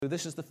So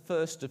this is the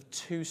first of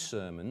two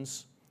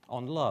sermons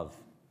on love.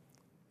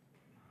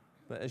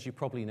 But as you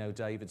probably know,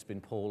 David's been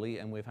poorly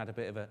and we've had a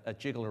bit of a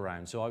jiggle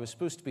around. So I was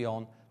supposed to be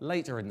on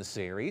later in the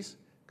series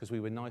because we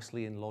were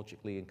nicely and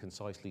logically and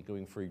concisely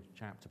going through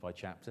chapter by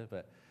chapter,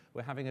 but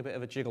we're having a bit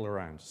of a jiggle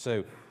around.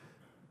 So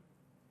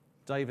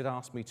David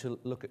asked me to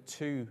look at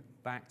two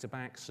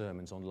back-to-back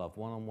sermons on love,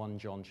 one on 1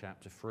 John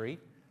chapter 3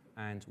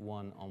 and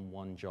one on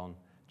 1 John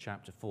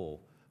chapter 4.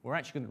 We're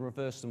actually going to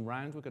reverse them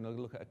round. We're going to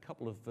look at a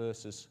couple of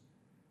verses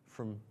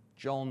from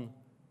John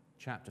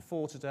chapter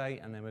 4 today,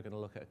 and then we're going to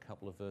look at a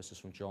couple of verses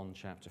from John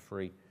chapter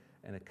 3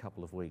 in a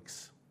couple of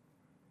weeks.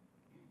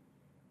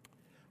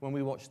 When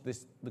we watched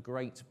the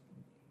Great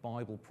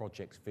Bible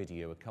Project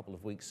video a couple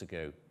of weeks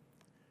ago,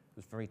 I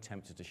was very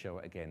tempted to show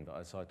it again, but I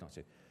decided not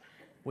to.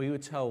 We were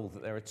told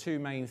that there are two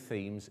main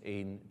themes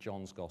in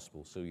John's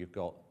Gospel. So you've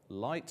got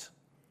light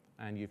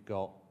and you've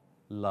got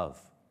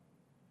love.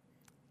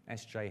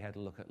 SJ had a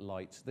look at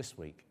light this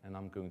week, and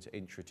I'm going to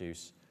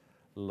introduce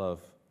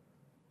love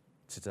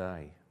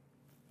today.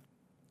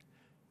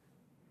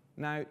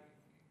 Now,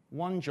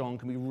 1 John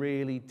can be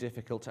really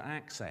difficult to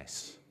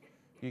access.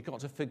 You've got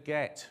to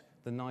forget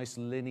the nice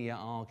linear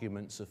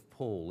arguments of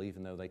Paul,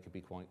 even though they could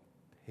be quite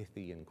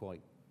pithy and quite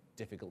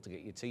difficult to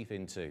get your teeth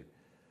into.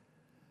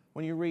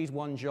 When you read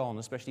 1 John,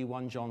 especially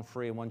 1 John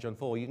 3 and 1 John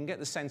 4, you can get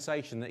the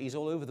sensation that he's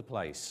all over the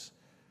place.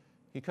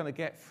 You kind of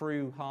get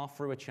half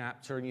through a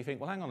chapter and you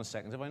think, well, hang on a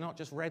second, have I not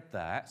just read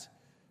that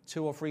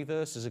 2 or 3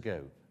 verses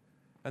ago?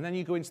 And then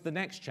you go into the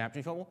next chapter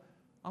and you think, well,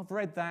 I've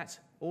read that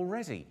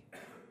already.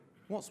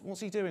 What's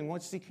he doing? Why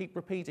does he keep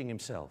repeating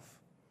himself?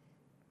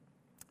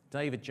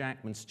 David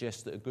Jackman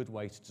suggests that a good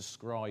way to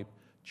describe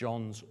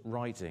John's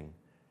writing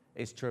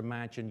is to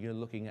imagine you're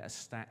looking at a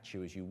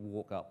statue as you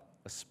walk up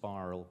a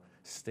spiral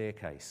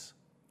staircase.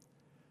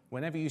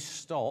 Whenever you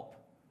stop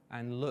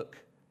and look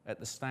at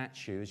the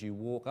statue as you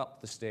walk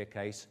up the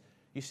staircase,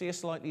 you see a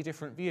slightly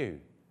different view,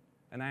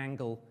 an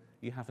angle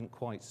you haven't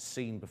quite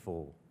seen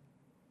before.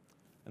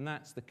 And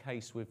that's the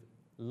case with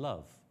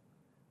love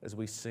as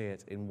we see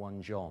it in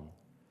 1 John.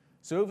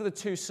 So over the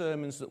 2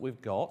 sermons that we've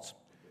got,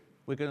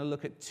 we're going to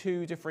look at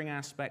 2 differing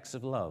aspects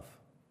of love.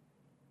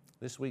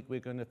 This week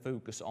we're going to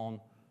focus on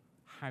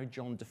how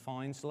John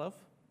defines love,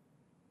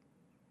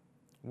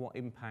 what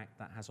impact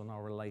that has on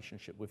our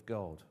relationship with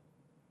God.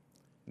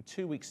 In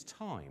 2 weeks'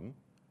 time,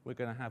 we're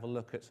going to have a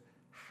look at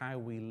how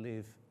we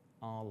live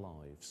our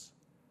lives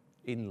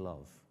in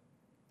love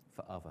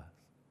for others.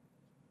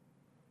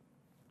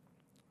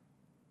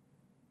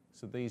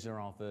 So these are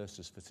our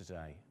verses for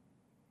today.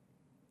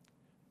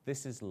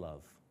 This is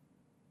love.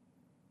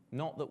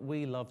 Not that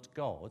we loved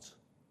God,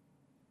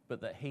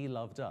 but that he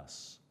loved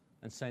us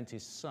and sent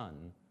his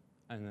Son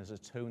as an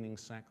atoning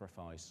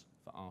sacrifice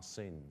for our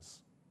sins.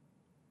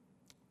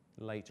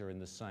 Later in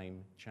the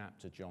same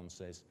chapter, John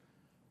says,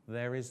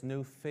 there is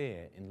no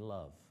fear in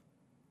love,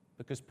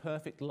 because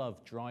perfect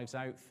love drives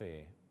out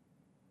fear.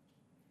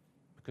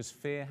 Because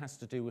fear has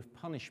to do with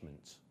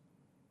punishment.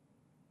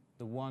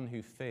 The one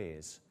who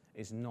fears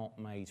is not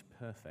made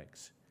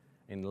perfect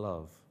in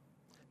love.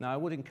 Now, I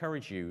would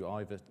encourage you,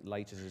 either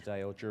later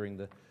today or during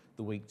the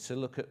week, to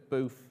look at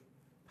both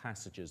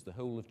passages, the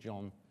whole of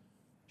John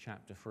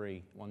chapter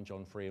 3, 1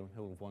 John 3, and the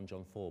whole of 1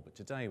 John 4. But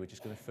today we're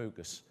just going to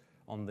focus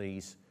on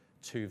these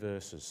 2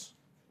 verses.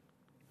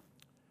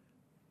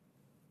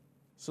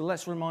 So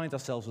let's remind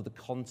ourselves of the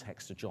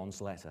context of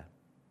John's letter,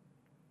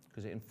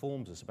 because it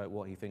informs us about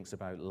what he thinks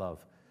about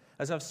love.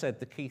 As I've said,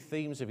 the key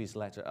themes of his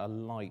letter are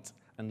light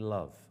and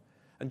love.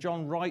 And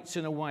John writes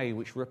in a way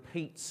which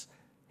repeats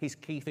his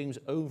key themes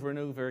over and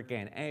over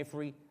again.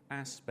 Every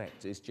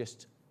aspect is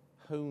just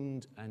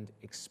honed and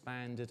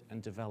expanded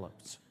and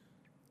developed.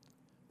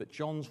 But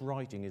John's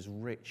writing is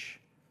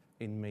rich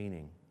in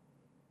meaning.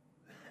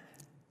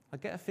 I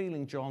get a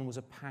feeling John was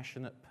a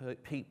passionate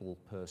people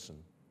person.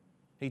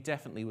 He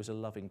definitely was a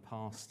loving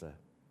pastor.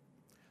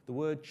 The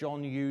word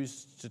John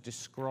used to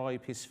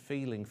describe his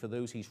feeling for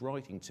those he's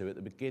writing to at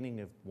the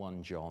beginning of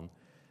 1 John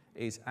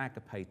is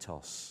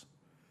agapetos.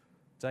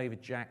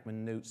 David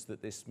Jackman notes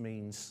that this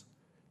means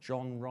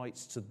John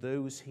writes to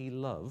those he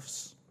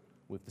loves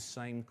with the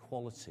same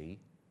quality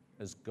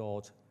as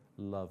God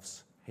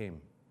loves him.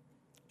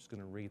 I'm just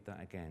going to read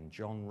that again.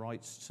 John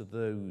writes to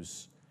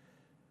those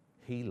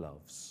he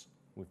loves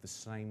with the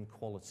same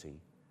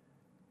quality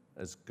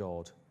as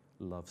God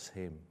loves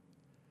him.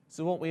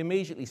 So what we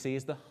immediately see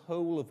is the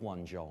whole of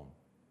 1 John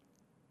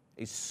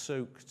is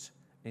soaked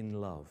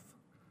in love.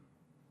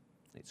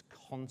 Its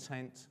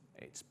content,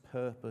 its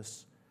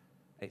purpose,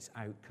 its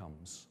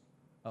outcomes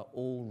are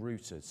all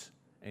rooted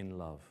in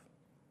love.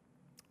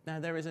 Now,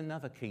 there is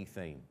another key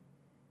theme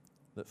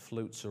that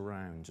floats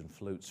around and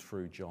floats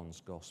through John's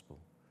gospel,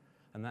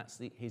 and that's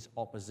his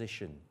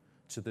opposition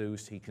to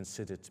those he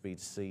considered to be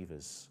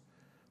deceivers,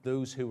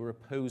 those who were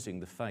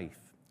opposing the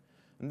faith.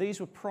 And these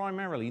were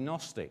primarily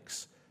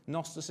Gnostics.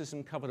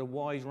 Gnosticism covered a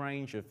wide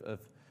range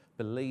of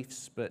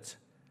beliefs, but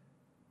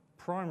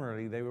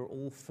primarily they were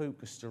all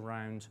focused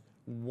around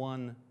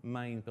one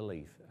main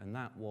belief, and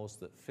that was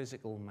that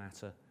physical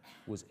matter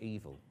was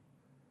evil.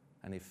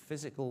 And if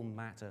physical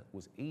matter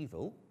was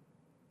evil,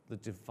 the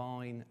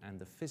divine and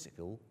the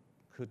physical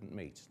couldn't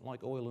meet.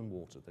 Like oil and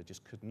water, they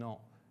just could not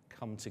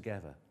come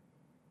together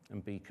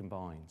and be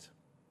combined.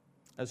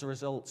 As a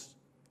result,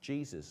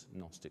 Jesus,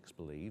 Gnostics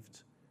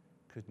believed,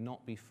 could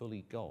not be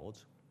fully God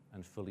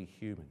and fully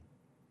human.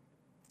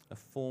 A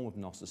form of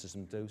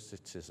Gnosticism,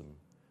 Docetism,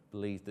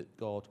 believed that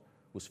God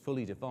was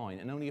fully divine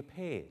and only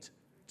appeared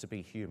to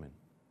be human.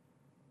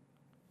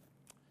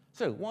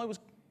 So why was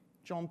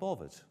John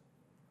bothered?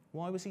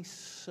 Why was he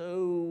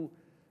so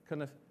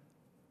kind of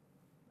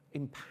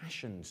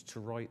impassioned to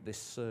write this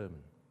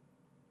sermon,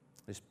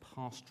 this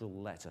pastoral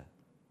letter?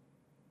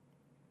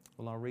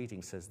 Well, our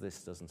reading says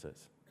this, doesn't it?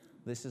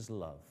 This is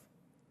love.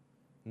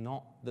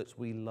 Not that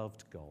we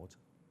loved God,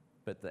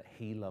 but that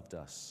he loved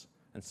us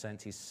and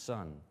sent his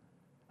Son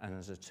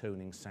as an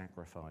atoning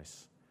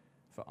sacrifice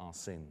for our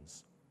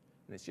sins.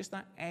 And it's just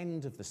that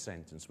end of the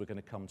sentence we're going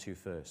to come to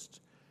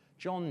first.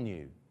 John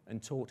knew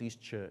and taught his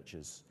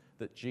churches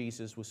that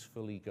Jesus was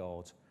fully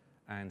God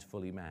and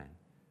fully man.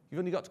 You've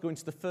only got to go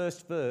into the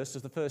first verse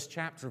of the first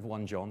chapter of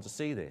 1 John to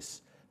see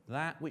this.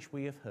 That which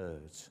we have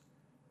heard,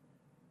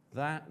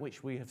 that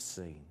which we have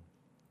seen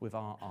with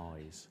our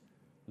eyes,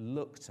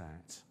 looked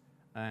at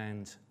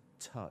and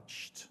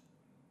touched.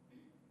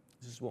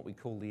 This is what we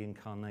call the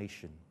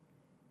incarnation.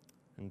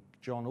 And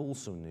John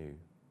also knew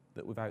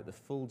that without the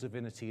full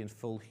divinity and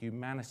full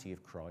humanity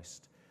of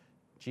Christ,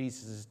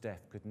 Jesus'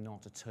 death could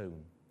not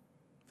atone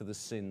for the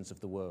sins of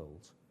the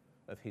world,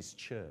 of his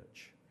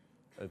church,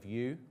 of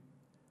you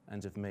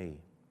and of me.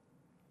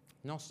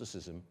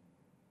 Gnosticism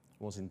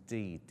was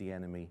indeed the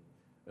enemy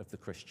of the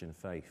Christian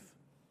faith.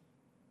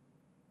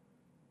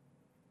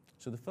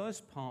 So the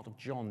first part of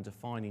John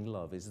defining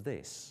love is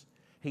this.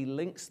 He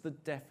links the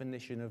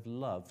definition of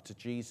love to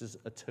Jesus'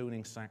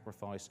 atoning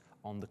sacrifice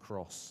on the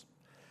cross.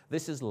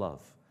 This is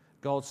love.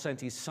 God sent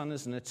his Son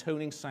as an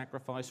atoning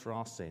sacrifice for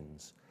our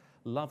sins.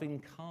 Love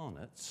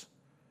incarnate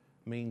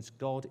means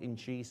God in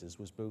Jesus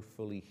was both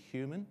fully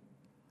human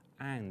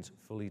and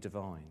fully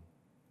divine.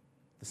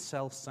 The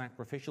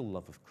self-sacrificial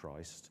love of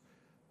Christ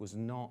was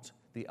not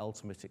the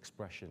ultimate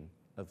expression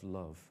of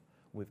love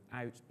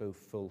without both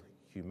full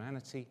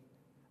humanity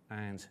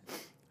and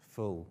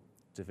full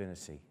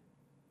divinity.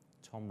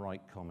 Tom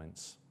Wright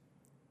comments,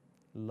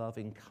 love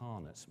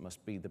incarnate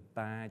must be the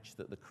badge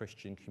that the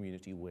Christian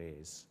community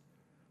wears,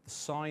 the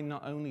sign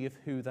not only of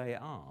who they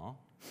are,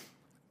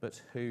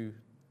 but who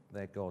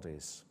their God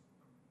is.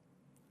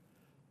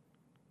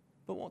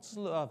 But what does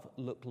love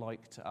look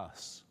like to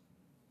us?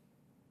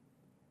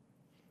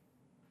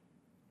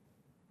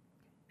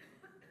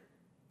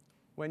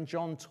 When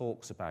John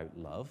talks about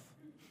love,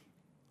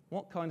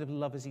 what kind of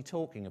love is he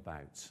talking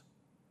about?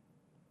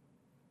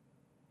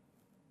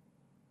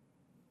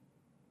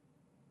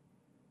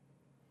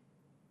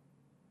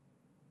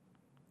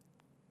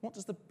 What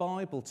does the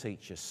Bible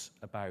teach us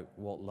about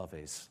what love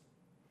is?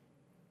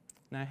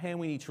 Now, here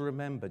we need to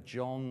remember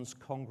John's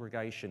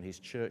congregation, his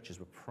churches,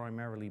 were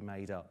primarily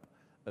made up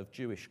of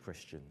Jewish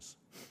Christians,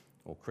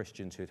 or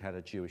Christians who had had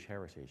a Jewish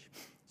heritage.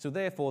 So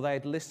therefore, they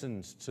had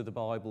listened to the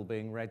Bible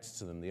being read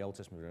to them, the Old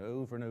Testament,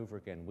 over and over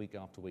again, week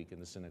after week in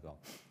the synagogue.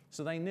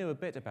 So they knew a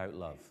bit about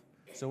love.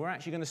 So we're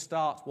actually going to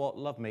start what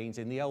love means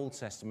in the Old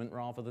Testament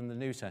rather than the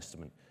New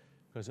Testament,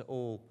 because it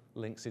all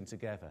links in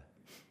together.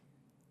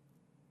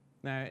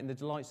 Now, in the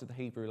delights of the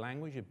Hebrew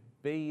language, a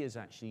B is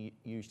actually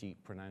usually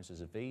pronounced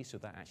as a V, so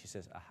that actually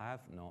says Ahav,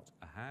 not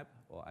Ahab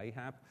or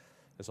Ahab,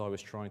 as I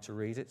was trying to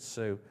read it.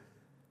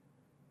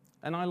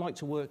 And I like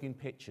to work in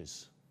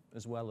pictures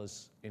as well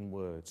as in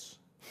words.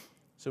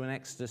 So in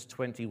Exodus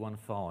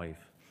 21:5,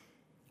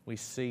 we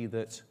see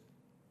that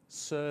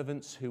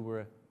servants who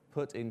were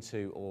put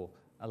into or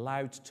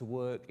allowed to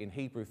work in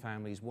Hebrew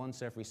families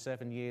once every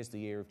 7 years, the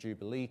year of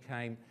Jubilee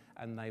came,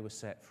 and they were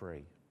set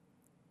free.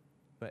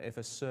 But if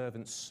a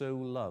servant so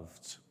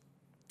loved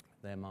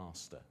their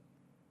master,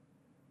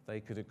 they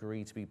could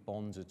agree to be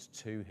bonded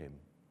to him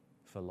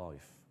for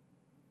life.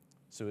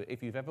 So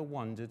if you've ever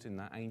wondered in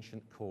that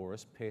ancient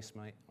chorus, pierce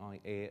my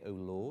ear, O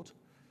Lord,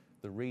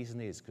 the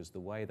reason is because the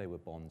way they were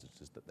bonded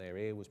is that their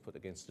ear was put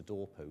against a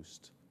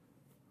doorpost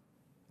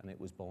and it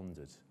was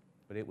bonded.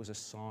 But it was a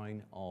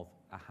sign of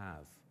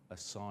Ahav, a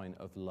sign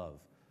of love.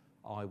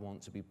 I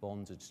want to be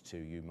bonded to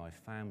you. My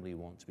family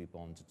want to be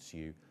bonded to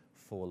you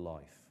for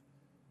life.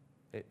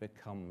 It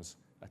becomes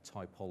a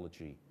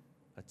typology,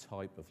 a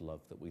type of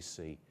love that we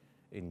see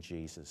in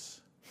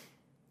Jesus.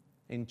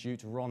 In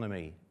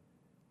Deuteronomy,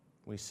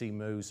 we see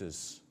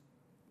Moses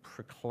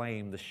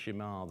proclaim the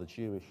Shema, the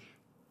Jewish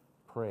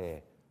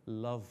prayer.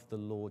 Love the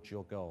Lord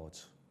your God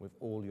with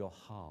all your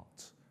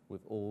heart,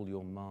 with all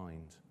your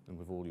mind, and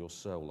with all your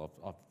soul.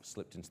 I've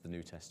slipped into the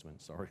New Testament,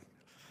 sorry.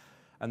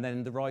 And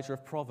then the writer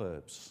of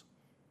Proverbs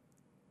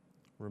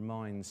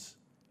reminds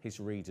his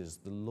readers,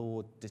 the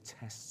Lord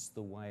detests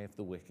the way of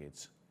the wicked,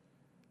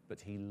 but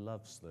he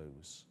loves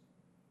those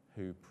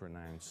who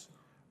pronounce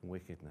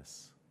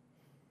wickedness.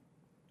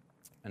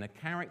 And a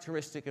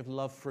characteristic of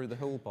love through the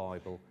whole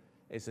Bible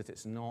is that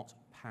it's not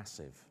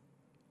passive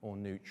or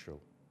neutral.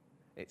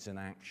 It's an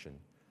action.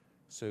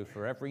 So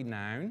for every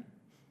noun,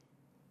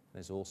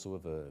 there's also a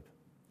verb.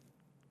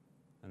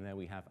 And there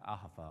we have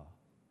ahava,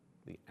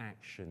 the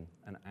action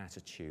and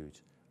attitude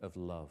of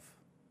love.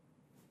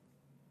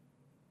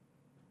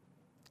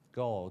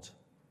 God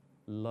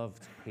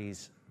loved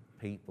his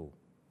people,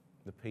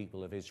 the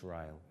people of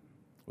Israel,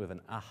 with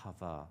an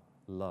ahava,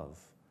 love.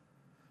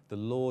 The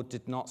Lord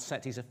did not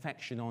set his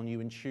affection on you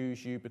and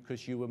choose you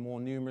because you were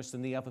more numerous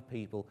than the other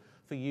people,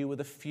 for you were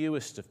the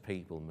fewest of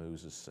people,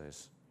 Moses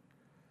says.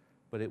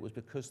 But it was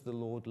because the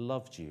Lord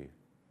loved you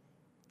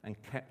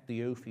and kept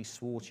the oath he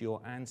swore to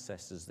your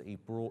ancestors that he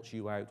brought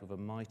you out with a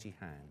mighty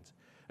hand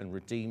and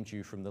redeemed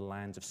you from the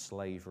land of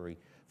slavery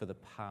for the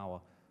power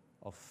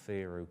of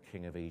Pharaoh,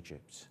 king of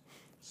Egypt.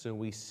 So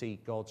we see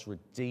God's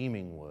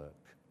redeeming work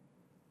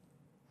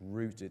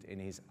rooted in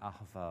his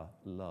ahava,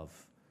 love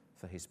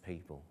for his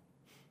people.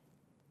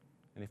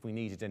 And if we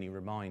needed any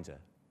reminder,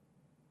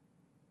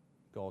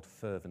 God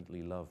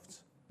fervently loved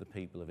the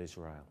people of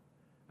Israel,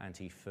 and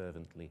he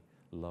fervently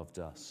loved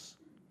us.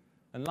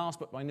 And last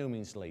but by no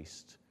means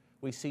least,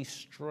 we see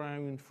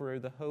strewn through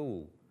the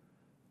whole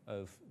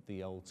of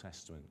the Old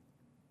Testament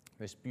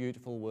this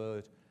beautiful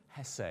word,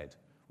 hesed,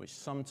 which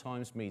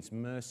sometimes means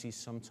mercy,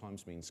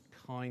 sometimes means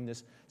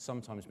kindness,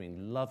 sometimes means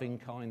loving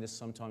kindness,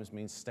 sometimes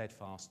means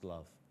steadfast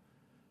love.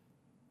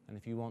 And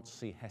if you want to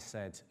see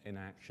hesed in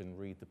action,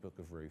 read the book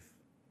of Ruth.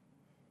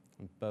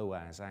 And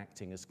Boaz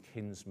acting as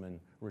kinsman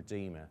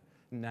redeemer,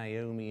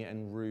 Naomi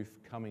and Ruth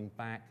coming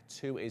back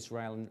to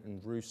Israel,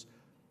 and Ruth's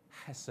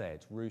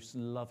hesed, Ruth's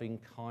loving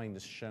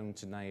kindness shown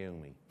to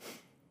Naomi,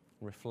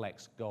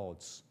 reflects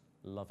God's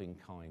loving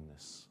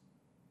kindness.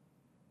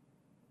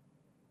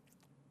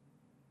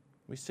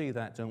 We see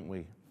that, don't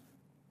we,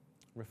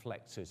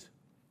 reflected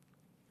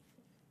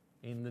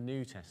in the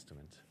New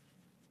Testament.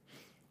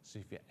 So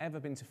if you've ever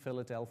been to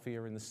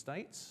Philadelphia in the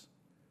States,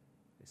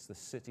 it's the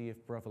city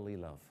of brotherly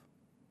love.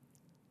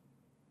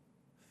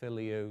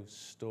 Phileo,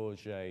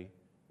 storge,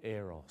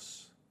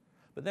 eros.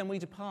 But then we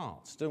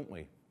depart, don't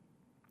we,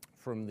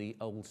 from the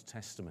Old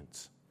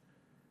Testament.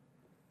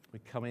 We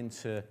come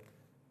into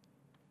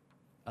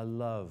a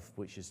love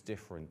which is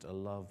different, a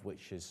love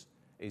which is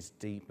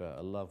deeper,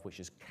 a love which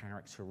is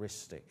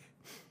characteristic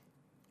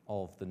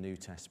of the New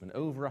Testament.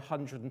 Over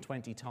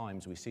 120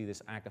 times we see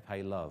this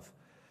agape love.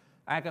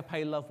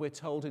 Agape love, we're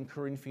told in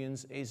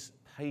Corinthians, is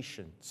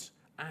patient.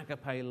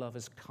 Agape love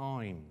is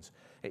kind.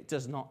 It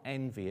does not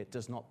envy, it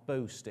does not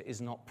boast, it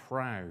is not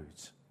proud.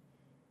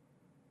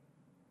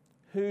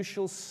 Who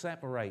shall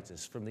separate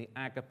us from the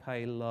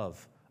agape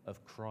love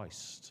of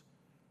Christ?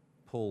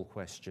 Paul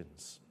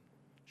questions.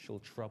 Shall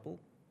trouble,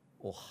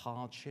 or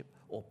hardship,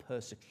 or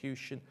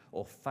persecution,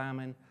 or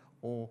famine,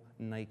 or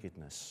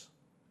nakedness?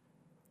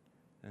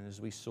 And as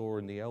we saw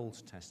in the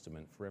Old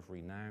Testament, for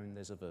every noun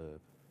there's a verb.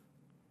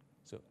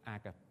 So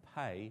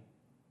agape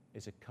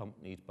is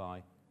accompanied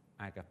by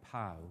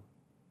agapao,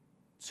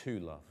 to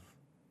love.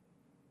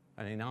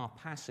 And in our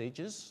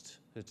passages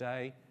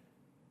today,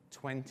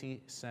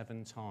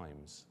 27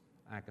 times,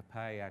 agape,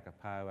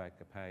 agapao,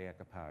 agape,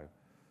 agapao,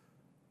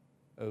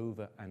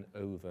 over and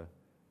over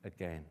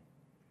again.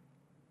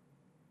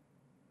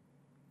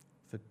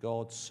 For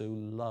God so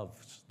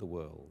loved the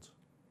world,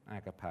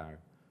 agapao,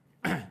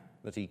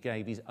 that he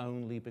gave his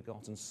only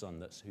begotten Son,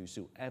 that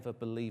whosoever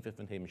believeth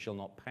in him shall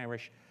not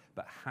perish,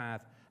 but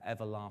have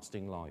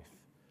everlasting life.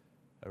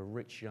 A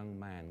rich young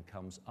man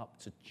comes up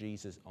to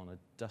Jesus on a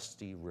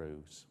dusty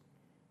road,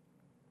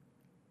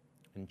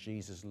 and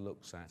Jesus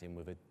looks at him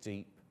with a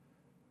deep,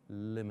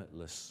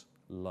 limitless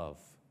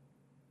love.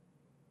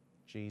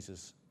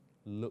 Jesus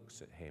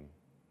looked at him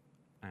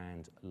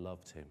and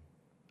loved him,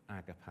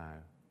 agapao.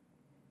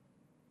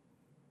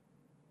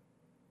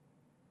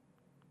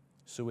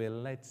 So we're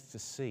led to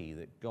see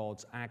that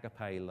God's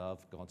agape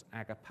love, God's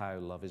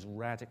agapao love, is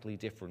radically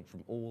different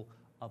from all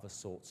other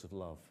sorts of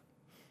love.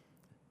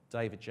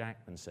 David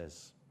Jackman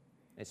says,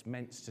 it's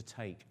meant to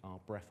take our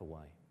breath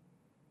away.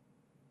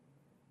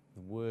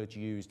 The word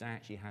used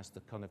actually has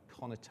the kind of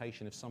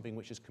connotation of something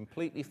which is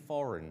completely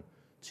foreign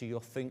to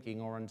your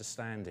thinking or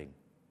understanding.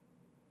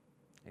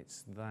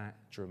 It's that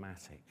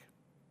dramatic.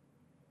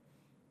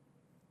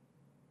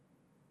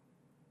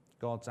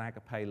 God's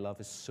agape love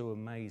is so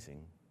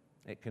amazing,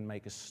 it can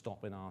make us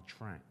stop in our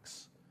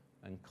tracks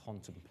and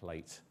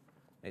contemplate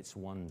its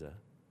wonder.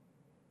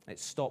 It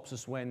stops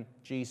us when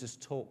Jesus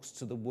talks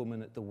to the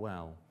woman at the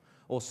well,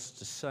 or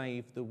to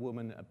save the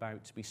woman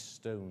about to be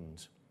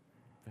stoned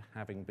for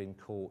having been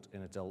caught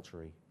in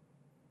adultery,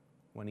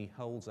 when he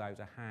holds out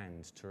a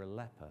hand to a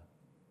leper,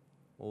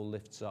 or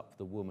lifts up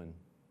the woman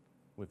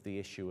with the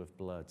issue of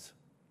blood.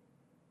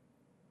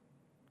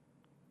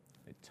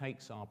 It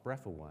takes our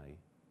breath away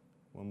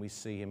when we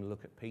see him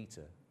look at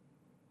Peter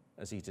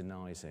as he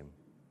denies him,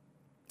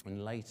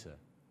 and later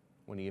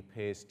when he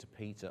appears to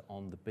Peter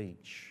on the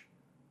beach.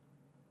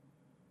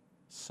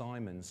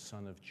 Simon,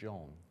 son of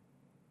John,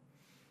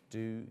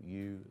 do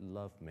you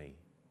love me?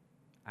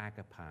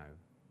 Agapao,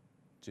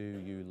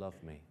 do you love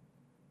me?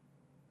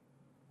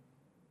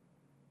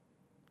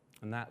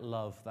 And that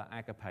love, that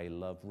agape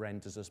love,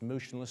 renders us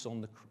motionless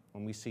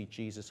when we see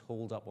Jesus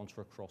hauled up onto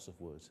a cross of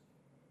wood.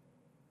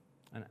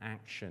 An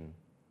action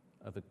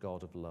of a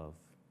God of love.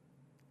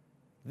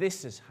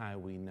 This is how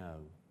we know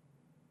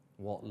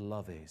what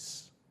love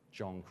is,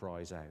 John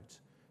cries out.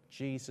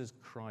 Jesus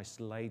Christ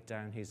laid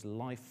down his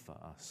life for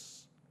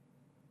us.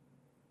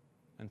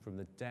 And from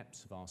the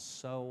depths of our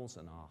souls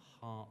and our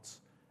hearts,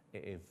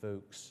 it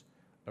evokes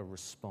a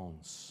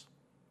response.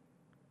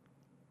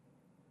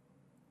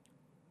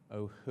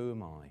 Oh, who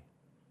am I,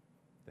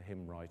 the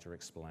hymn writer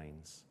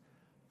explains,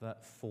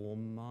 that for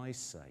my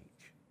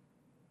sake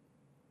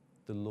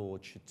the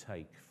Lord should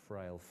take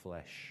frail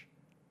flesh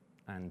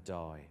and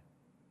die.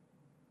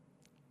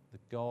 The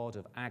God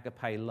of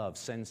agape love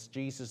sends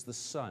Jesus the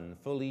Son,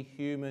 fully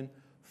human,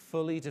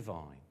 fully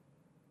divine.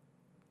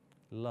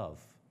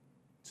 Love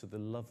to the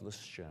loveless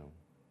shown,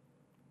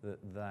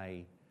 that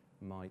they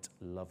might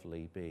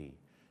lovely be.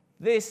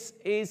 This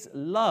is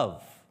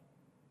love,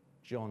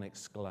 John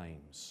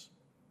exclaims.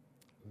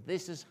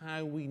 This is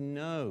how we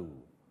know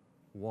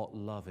what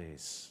love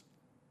is.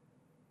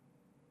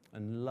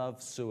 And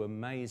love so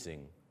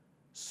amazing,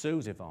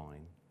 so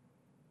divine,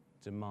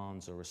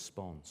 demands a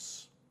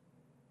response.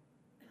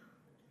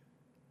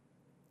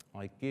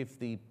 I give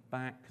thee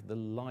back the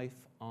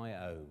life I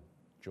owe,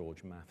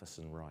 George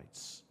Matheson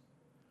writes,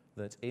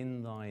 that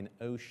in thine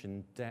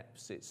ocean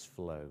depths its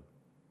flow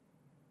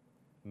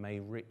may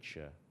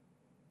richer,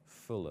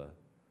 fuller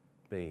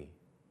be.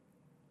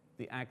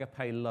 The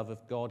agape love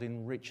of God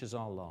enriches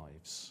our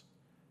lives,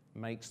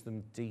 makes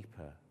them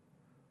deeper,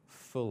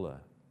 fuller.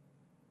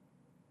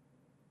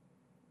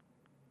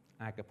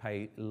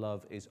 Agape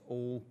love is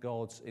all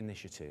God's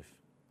initiative.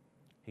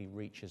 He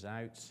reaches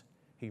out,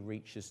 he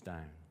reaches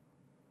down.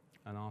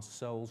 And our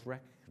souls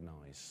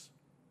recognize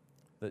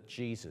that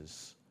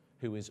Jesus,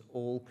 who is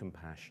all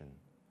compassion,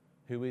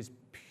 who is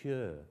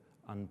pure,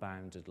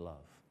 unbounded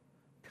love,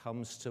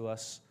 comes to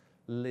us,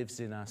 lives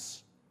in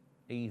us,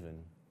 even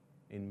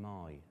in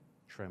my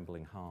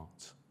trembling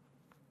heart.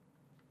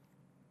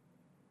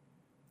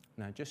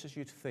 Now, just as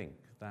you'd think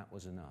that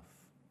was enough,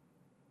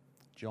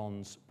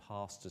 John's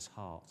pastor's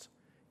heart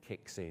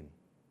kicks in.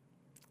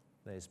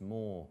 There's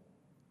more,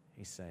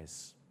 he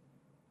says.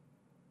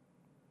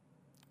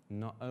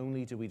 Not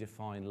only do we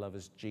define love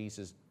as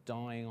Jesus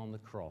dying on the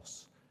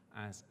cross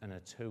as an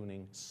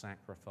atoning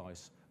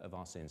sacrifice of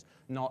our sins,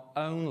 not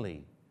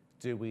only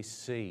do we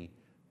see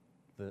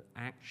the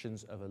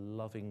actions of a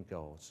loving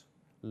God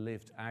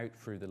lived out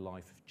through the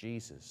life of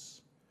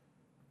Jesus,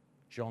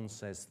 John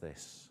says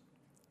this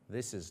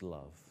is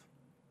love,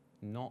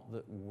 not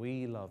that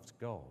we loved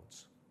God,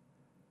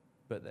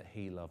 but that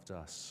he loved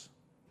us.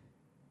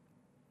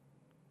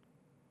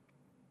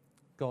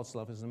 God's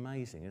love is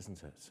amazing,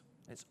 isn't it?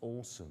 It's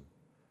awesome.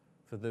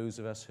 For those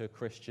of us who are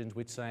Christians,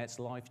 we'd say it's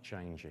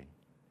life-changing.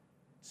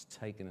 It's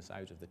taken us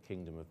out of the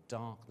kingdom of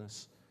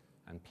darkness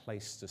and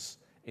placed us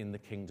in the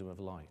kingdom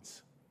of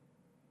light.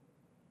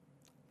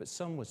 But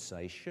some would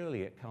say,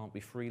 surely it can't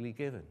be freely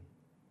given.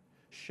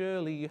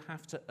 Surely you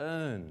have to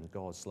earn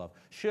God's love.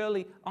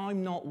 Surely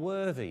I'm not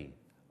worthy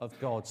of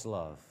God's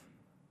love.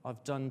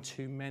 I've done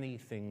too many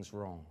things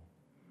wrong.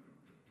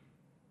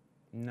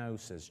 No,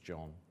 says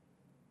John.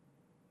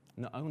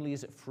 Not only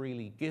is it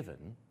freely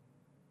given,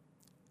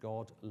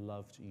 God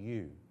loved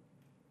you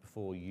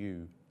before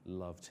you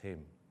loved him.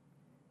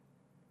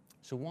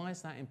 So why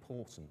is that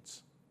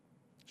important?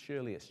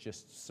 Surely it's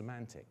just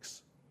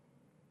semantics.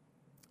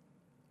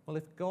 Well,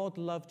 if God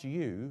loved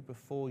you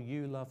before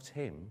you loved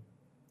him,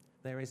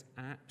 there is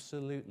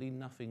absolutely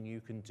nothing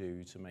you can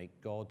do to make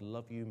God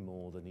love you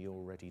more than he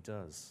already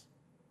does.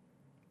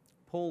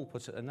 Paul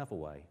put it another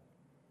way.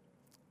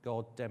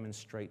 God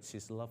demonstrates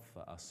his love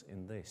for us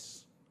in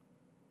this.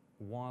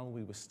 While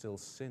we were still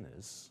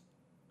sinners,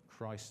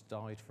 Christ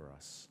died for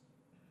us.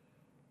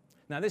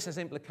 Now, this has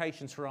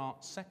implications for our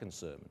second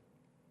sermon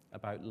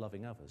about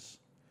loving others.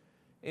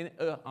 In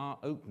our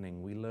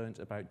opening, we learnt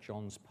about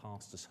John's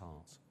pastor's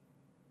heart.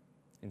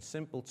 In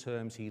simple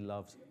terms, he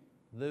loved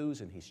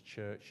those in his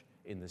church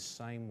in the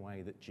same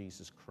way that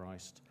Jesus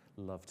Christ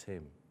loved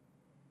him.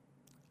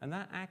 And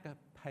that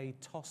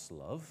agapetos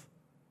love,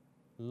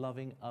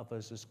 loving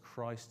others as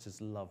Christ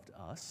has loved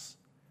us,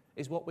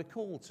 is what we're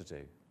called to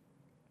do.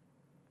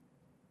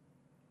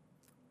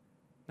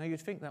 Now,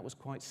 you'd think that was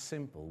quite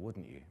simple,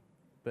 wouldn't you?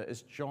 But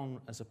as John,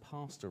 as a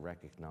pastor,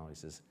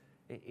 recognizes,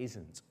 it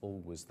isn't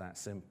always that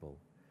simple.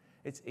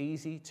 It's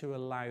easy to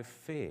allow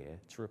fear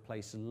to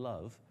replace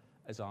love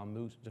as our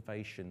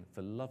motivation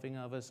for loving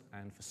others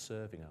and for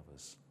serving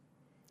others.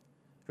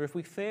 For if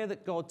we fear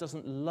that God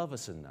doesn't love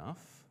us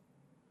enough,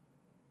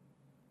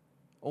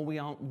 or we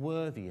aren't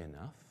worthy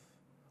enough,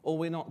 or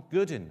we're not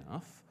good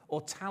enough,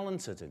 or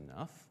talented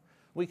enough,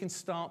 we can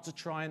start to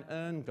try and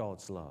earn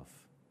God's love.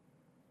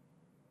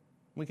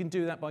 We can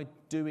do that by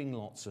doing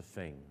lots of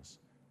things,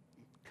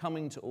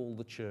 coming to all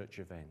the church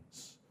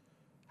events,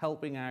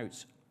 helping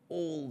out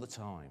all the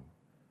time,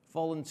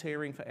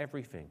 volunteering for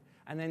everything.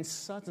 And then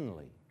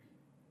suddenly,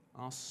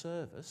 our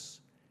service,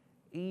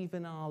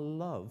 even our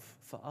love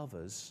for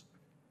others,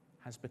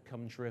 has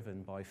become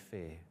driven by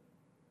fear.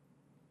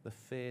 The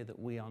fear that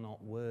we are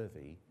not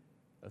worthy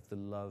of the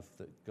love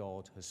that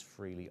God has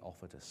freely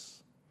offered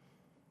us.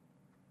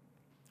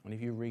 And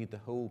if you read the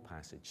whole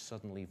passage,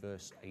 suddenly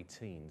verse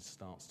 18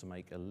 starts to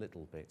make a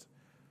little bit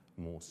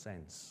more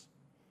sense.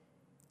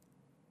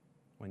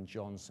 When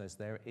John says,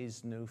 there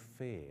is no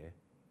fear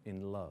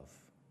in love,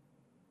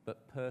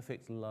 but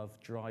perfect love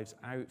drives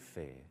out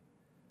fear,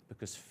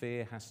 because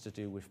fear has to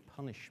do with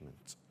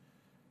punishment.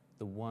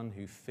 The one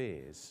who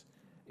fears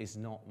is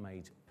not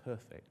made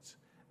perfect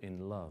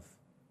in love.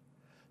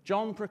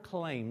 John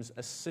proclaims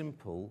a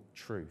simple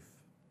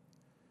truth.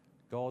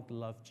 God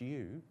loved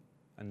you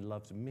and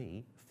loved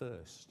me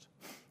first.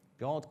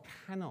 God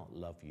cannot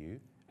love you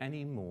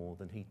any more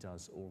than he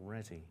does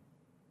already.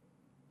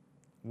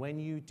 When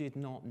you did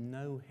not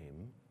know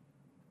him,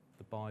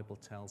 the Bible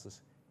tells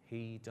us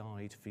he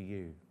died for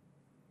you.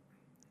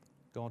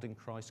 God in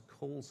Christ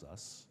calls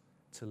us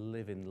to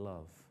live in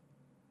love.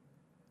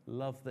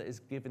 Love that is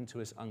given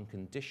to us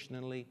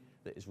unconditionally,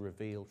 that is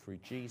revealed through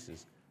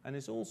Jesus, and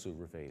is also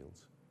revealed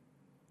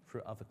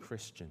through other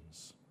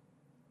Christians.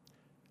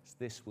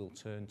 This we'll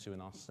turn to in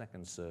our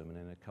second sermon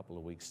in a couple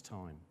of weeks'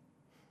 time.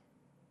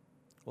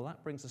 Well,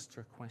 that brings us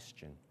to a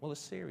question. Well, a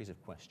series of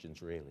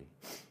questions, really.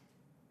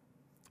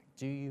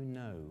 Do you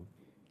know,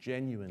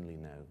 genuinely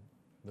know,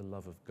 the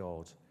love of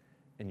God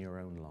in your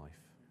own life?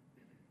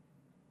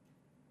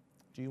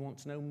 Do you want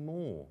to know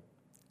more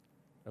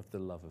of the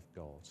love of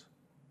God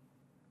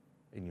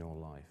in your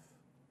life?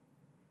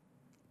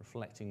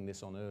 Reflecting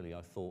this on early,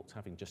 I thought,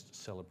 having just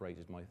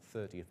celebrated my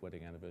 30th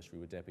wedding anniversary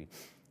with Debbie,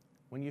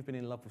 when you've been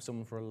in love with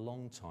someone for a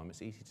long time,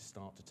 it's easy to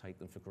start to take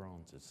them for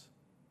granted.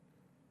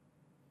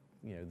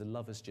 You know, the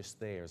love is just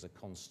there as a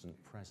constant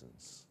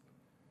presence.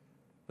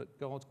 But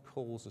God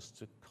calls us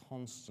to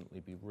constantly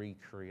be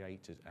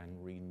recreated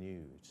and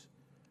renewed.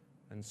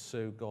 And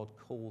so God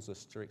calls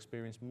us to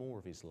experience more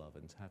of his love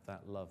and to have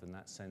that love and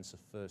that sense of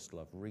first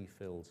love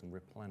refilled and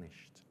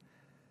replenished.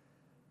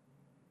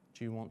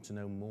 Do you want to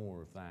know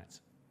more of that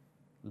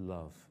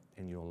love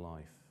in your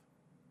life?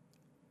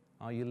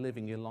 Are you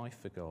living your life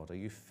for God? Are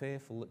you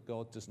fearful that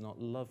God does not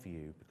love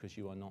you because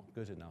you are not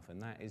good enough, and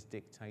that is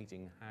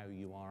dictating how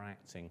you are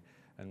acting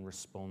and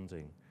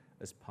responding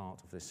as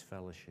part of this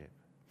fellowship?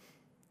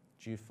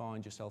 Do you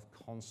find yourself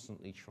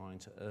constantly trying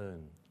to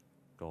earn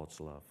God's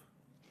love?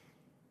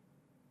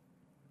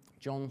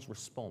 John's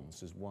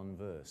response is one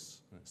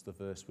verse, and it's the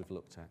verse we've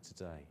looked at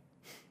today.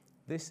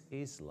 This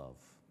is love,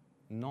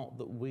 not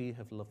that we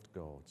have loved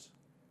God,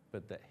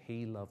 but that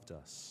he loved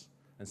us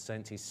and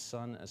sent his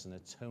Son as an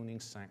atoning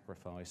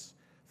sacrifice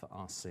for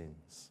our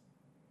sins.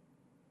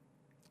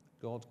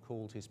 God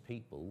called his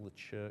people, the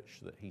church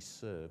that he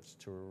served,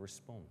 to a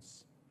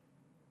response.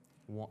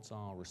 What's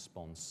our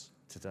response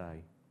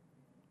today?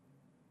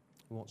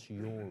 What's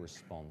your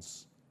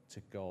response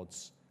to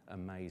God's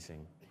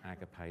amazing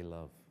agape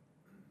love?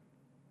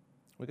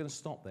 We're going to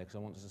stop there because I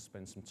want us to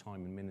spend some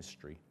time in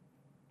ministry.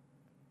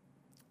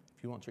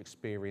 If you want to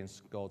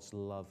experience God's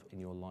love in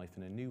your life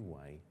in a new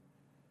way,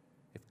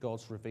 if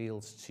God's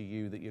revealed to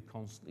you that you're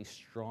constantly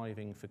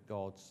striving for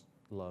God's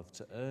love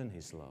to earn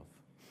his love,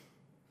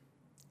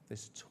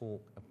 this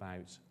talk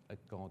about a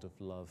God of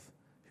love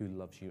who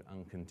loves you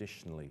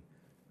unconditionally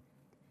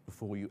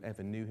before you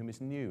ever knew him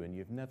is new and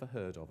you've never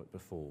heard of it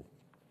before.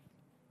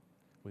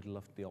 We'd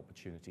love the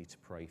opportunity to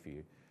pray for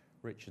you.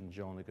 Rich and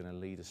John are going to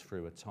lead us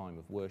through a time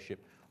of worship.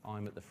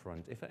 I'm at the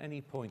front. If at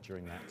any point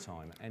during that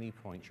time, at any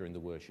point during the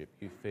worship,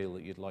 you feel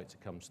that you'd like to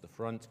come to the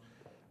front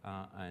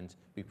and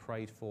be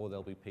prayed for,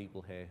 there'll be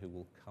people here who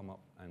will come up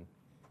and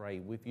pray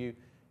with you.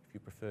 If you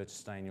prefer to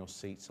stay in your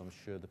seats, I'm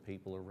sure the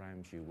people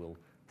around you will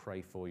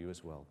pray for you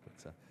as well.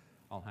 But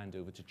I'll hand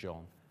over to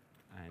John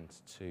and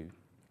to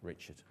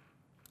Richard.